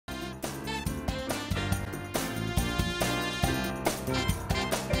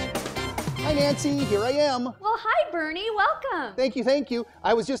Nancy, here I am. Well, hi, Bernie. Welcome. Thank you, thank you.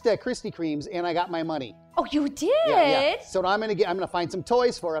 I was just at Krispy Kreme's and I got my money. Oh, you did? Yeah. So now I'm gonna find some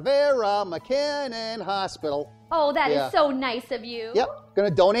toys for a Vera McKinnon Hospital. Oh, that is so nice of you. Yep, gonna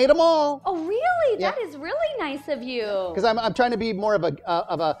donate them all. Oh, really? That is really nice of you. Because I'm trying to be more of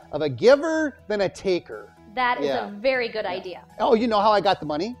a giver than a taker. That is a very good idea. Oh, you know how I got the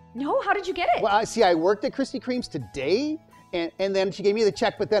money? No, how did you get it? Well, I worked at Krispy Kreme's today, and then she gave me the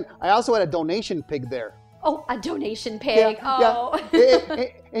check, but then I also had a donation pig there. Oh, a donation pig.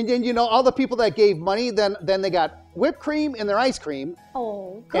 And then, you know, all the people that gave money, then they got whipped cream in their ice cream.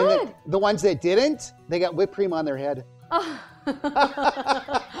 Oh, good. And then the ones that didn't, they got whipped cream on their head. Oh.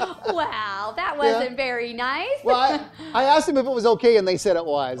 Wow, that wasn't very nice. Well, I asked them if it was okay, and they said it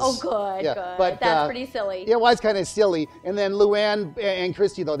was. Oh, good, good. But, that's pretty silly. Yeah, it was kind of silly. And then Luann and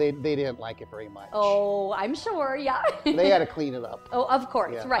Christy, though, they didn't like it very much. Oh, I'm sure, yeah. They had to clean it up. Oh, of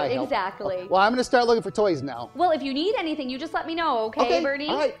course, right, exactly. Well, I'm going to start looking for toys now. Well, if you need anything, you just let me know, okay, Bernie?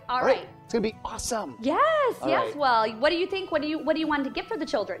 All right. It's going to be awesome. Yes, yes. Well, what do you think? What do you want to get for the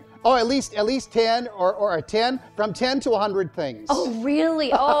children? Oh, at least 10 or 10, from 10 to 100 things. Oh,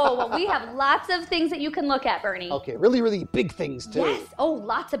 really? Oh, well, we have lots of things that you can look at, Bernie. Okay, really, really big things, too. Yes. Oh,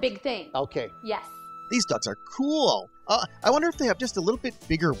 lots of big things. Okay. Yes. These ducks are cool. I wonder if they have just a little bit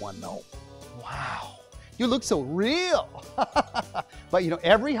bigger one, though. Wow. You look so real. But, you know,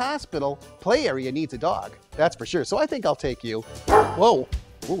 every hospital play area needs a dog. That's for sure. So I think I'll take you. Whoa.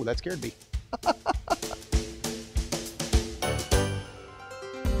 Ooh, that scared me.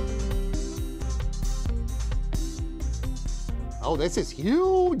 Oh, this is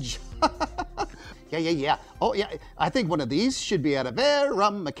huge. Yeah. Oh, yeah. I think one of these should be at a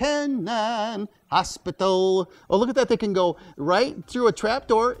Vera McKinnon Hospital. Oh, look at that. They can go right through a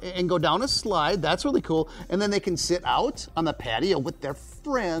trapdoor and go down a slide. That's really cool. And then they can sit out on the patio with their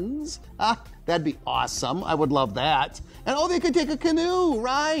friends. That'd be awesome. I would love that. And oh, they could take a canoe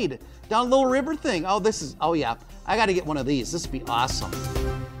ride down a little river thing. Oh yeah. I got to get one of these. This would be awesome.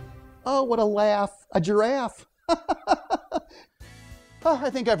 Oh, what a laugh. A giraffe. Oh,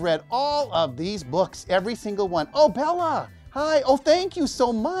 I think I've read all of these books, every single one. Oh, Bella, hi. Oh, thank you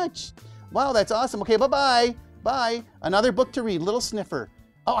so much. Wow, that's awesome. Okay, bye-bye. Bye. Another book to read, Little Sniffer.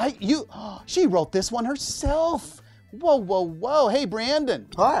 She wrote this one herself. Whoa. Hey, Brandon.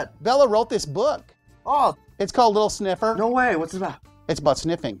 What? Bella wrote this book. Oh. It's called Little Sniffer. No way, what's it about? It's about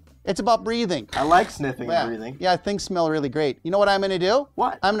sniffing. It's about breathing. I like sniffing and breathing. Yeah, things smell really great. You know what I'm going to do?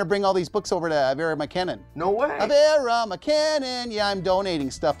 What? I'm going to bring all these books over to Vera McKinnon. No way. Vera McKinnon. Yeah, I'm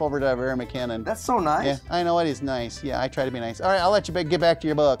donating stuff over to Vera McKinnon. That's so nice. Yeah, I know it is nice. Yeah, I try to be nice. All right, I'll let you get back to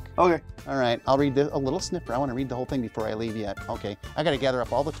your book. Okay. All right, I'll read a Little Sniffer. I want to read the whole thing before I leave yet. Okay, I got to gather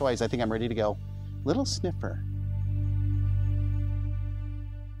up all the toys. I think I'm ready to go. Little Sniffer.